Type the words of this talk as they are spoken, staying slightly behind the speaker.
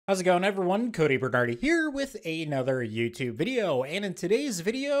How's it going, everyone? Cody Bernardi here with another YouTube video. And in today's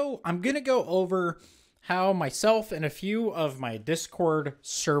video, I'm going to go over how myself and a few of my Discord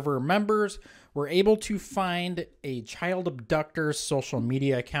server members were able to find a child abductor's social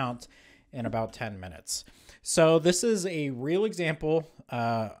media account in about 10 minutes. So this is a real example,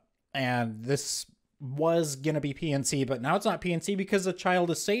 and this was going to be PNC, but now it's not PNC because the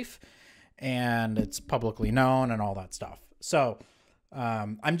child is safe and it's publicly known and all that stuff. So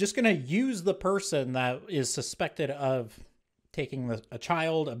I'm just going to use the person that is suspected of taking a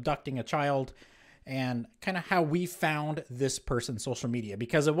child, abducting a child, and kind of how we found this person's social media,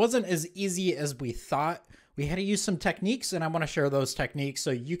 because it wasn't as easy as we thought. We had to use some techniques, and I want to share those techniques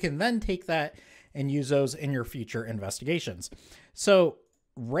so you can then take that and use those in your future investigations. So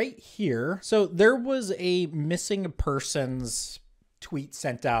right here, so there was a missing persons tweet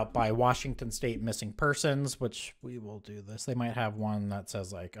sent out by Washington State Missing Persons, which we will do this. They might have one that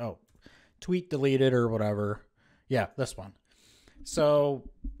says like, oh, tweet deleted or whatever. Yeah, this one. So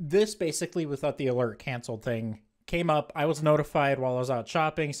this basically, without the alert canceled thing, came up. I was notified while I was out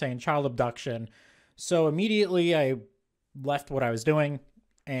shopping saying child abduction. So immediately I left what I was doing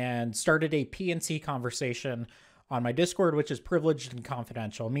and started a PNC conversation on my Discord, which is privileged and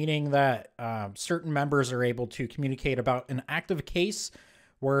confidential, meaning that certain members are able to communicate about an active case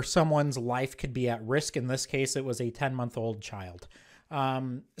where someone's life could be at risk. In this case, it was a 10-month-old child.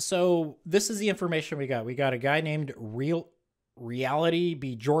 So this is the information we got. We got a guy named Reality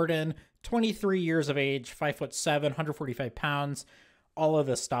B. Jordan, 23 years of age, 5'7", 145 pounds, all of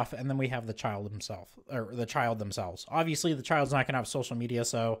this stuff. And then we have the child himself, or the child themselves. Obviously, the child's not going to have social media,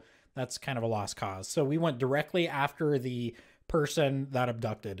 so that's kind of a lost cause. So we went directly after the person that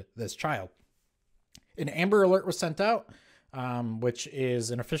abducted this child. An Amber Alert was sent out, which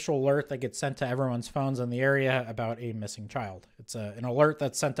is an official alert that gets sent to everyone's phones in the area about a missing child. It's an alert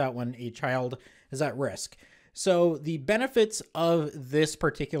that's sent out when a child is at risk. So the benefits of this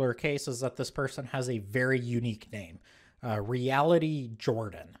particular case is that this person has a very unique name, Reality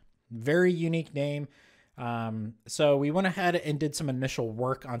Jordan. Very unique name. So we went ahead and did some initial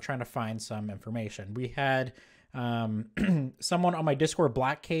work on trying to find some information. We had someone on my Discord,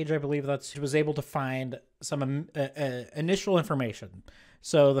 Black Cage, I believe who was able to find some initial information.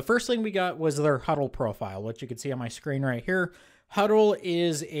 So the first thing we got was their Huddle profile, which you can see on my screen right here. Huddle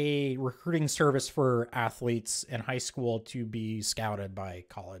is a recruiting service for athletes in high school to be scouted by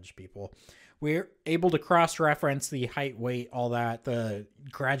college people. We're able to cross-reference the height, weight, all that, the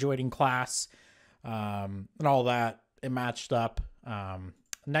graduating class, and all that. It matched up.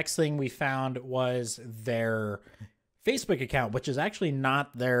 Next thing we found was their Facebook account, which is actually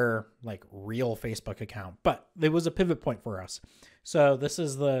not their like real Facebook account, but it was a pivot point for us. So this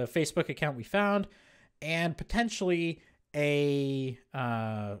is the Facebook account we found, and potentially a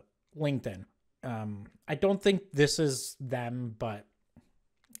LinkedIn. I don't think this is them, but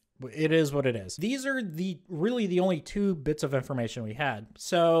it is what it is. These are really the only two bits of information we had.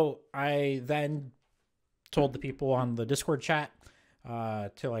 So I then told the people on the Discord chat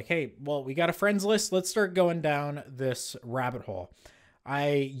to like, hey, well, we got a friends list. Let's start going down this rabbit hole.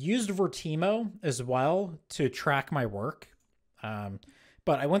 I used Vertimo as well to track my work.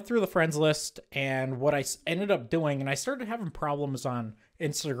 But I went through the friends list, and what I ended up doing, and I started having problems on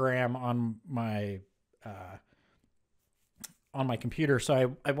Instagram on my computer.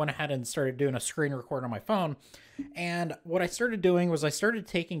 So I went ahead and started doing a screen record on my phone. And what I started doing was I started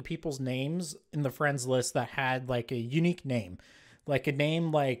taking people's names in the friends list that had like a unique name, like a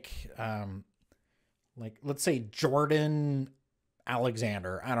name like let's say Jordan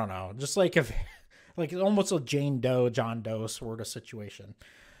Alexander. I don't know, just like if like almost a Jane Doe, John Doe sort of situation.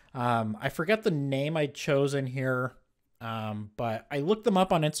 I forget the name I chose in here, but I looked them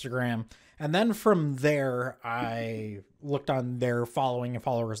up on Instagram. And then from there, I looked on their following and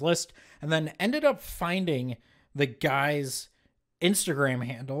followers list, and then ended up finding the guy's Instagram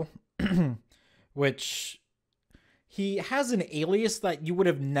handle, which he has an alias that you would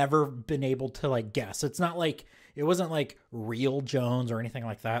have never been able to like guess. It's not like, it wasn't like Real Jones or anything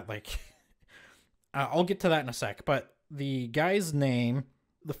like that. Like, I'll get to that in a sec, but the guy's name,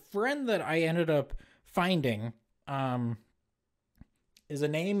 the friend that I ended up finding, is a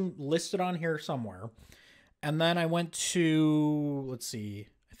name listed on here somewhere. And then I went to, let's see,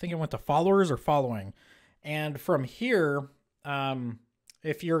 I think I went to followers or following. And from here,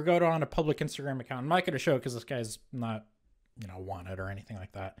 if you're go on a public Instagram account, I'm not going to show it because this guy's not, wanted or anything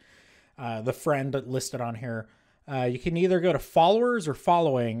like that. The friend listed on here, you can either go to followers or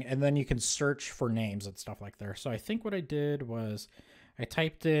following, and then you can search for names and stuff like that. So I think what I did was I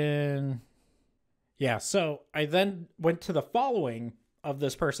typed in, yeah, so I then went to the following of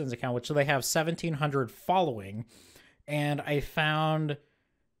this person's account, which they have 1,700 following, and I found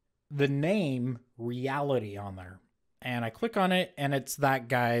the name Reality on there. And I click on it, and it's that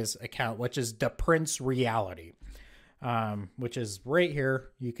guy's account, which is the Prince Reality, which is right here.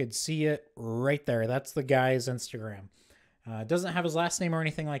 You could see it right there. That's the guy's Instagram. It doesn't have his last name or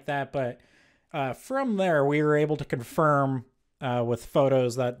anything like that, but from there, we were able to confirm with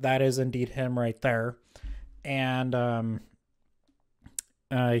photos that that is indeed him right there. And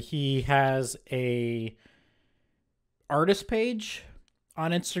he has a artist page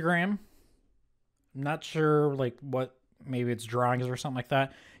on Instagram. I'm not sure like what, maybe it's drawings or something like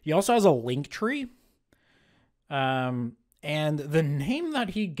that. He also has a link tree. And the name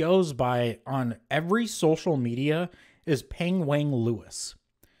that he goes by on every social media is Peng Wang Lewis.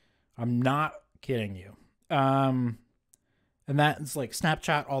 I'm not kidding you. And that's like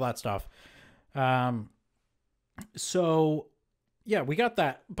Snapchat, all that stuff. So yeah, we got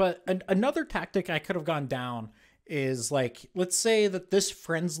that. But another tactic I could have gone down is like, let's say that this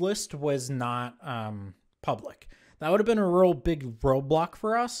friends list was not public. That would have been a real big roadblock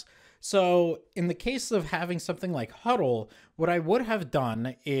for us. So in the case of having something like Huddle, what I would have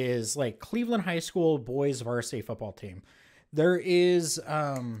done is like Cleveland High School boys varsity football team. There is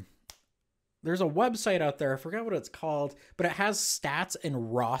there's a website out there, I forgot what it's called, but it has stats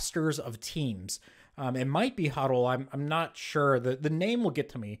and rosters of teams. It might be Huddle. I'm not sure. The name will get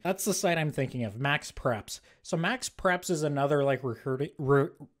to me. That's the site I'm thinking of, Max Preps. So Max Preps is another like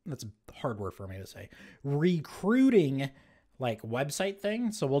that's a hard word for me to say. Recruiting like website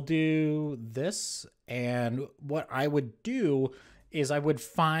thing. So we'll do this, and what I would do is I would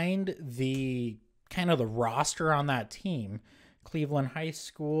find the kind of the roster on that team. Cleveland High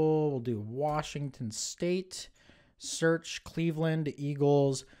School, we'll do Washington State, search Cleveland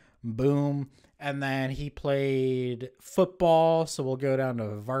Eagles, boom. And then he played football, so we'll go down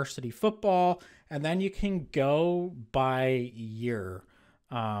to varsity football, and then you can go by year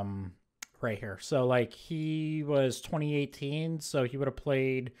right here. So like he was 2018, so he would have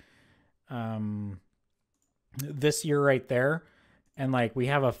played this year right there. And like we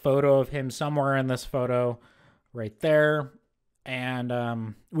have a photo of him somewhere in this photo right there.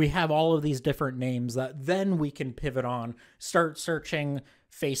 And we have all of these different names that then we can pivot on, start searching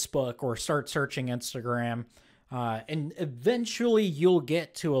Facebook or start searching Instagram, and eventually you'll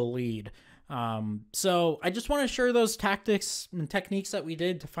get to a lead. So I just want to share those tactics and techniques that we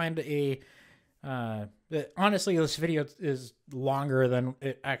did to find a, honestly, this video is longer than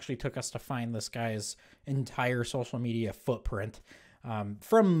it actually took us to find this guy's entire social media footprint.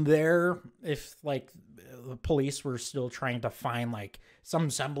 From there, if like the police were still trying to find like some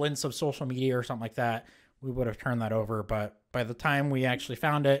semblance of social media or something like that, we would have turned that over. But by the time we actually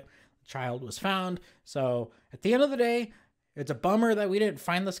found it, the child was found. So at the end of the day, it's a bummer that we didn't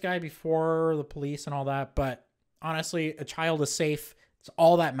find this guy before the police and all that. But honestly, a child is safe. It's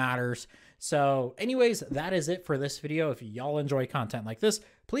all that matters. So anyways, that is it for this video. If y'all enjoy content like this,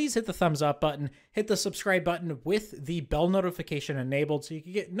 please hit the thumbs up button, hit the subscribe button with the bell notification enabled so you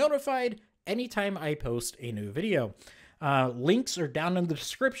can get notified anytime I post a new video. Links are down in the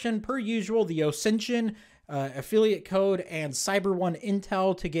description per usual, the OSINT affiliate code and Cyber1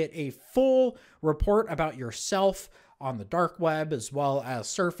 Intel to get a full report about yourself on the dark web as well as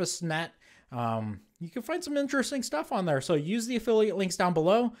SurfaceNet. You can find some interesting stuff on there. So use the affiliate links down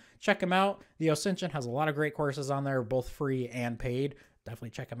below. Check them out. The OSINT has a lot of great courses on there, both free and paid. Definitely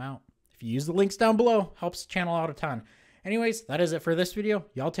check them out. If you use the links down below, helps the channel out a ton. Anyways, that is it for this video.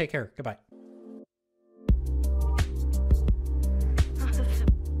 Y'all take care. Goodbye.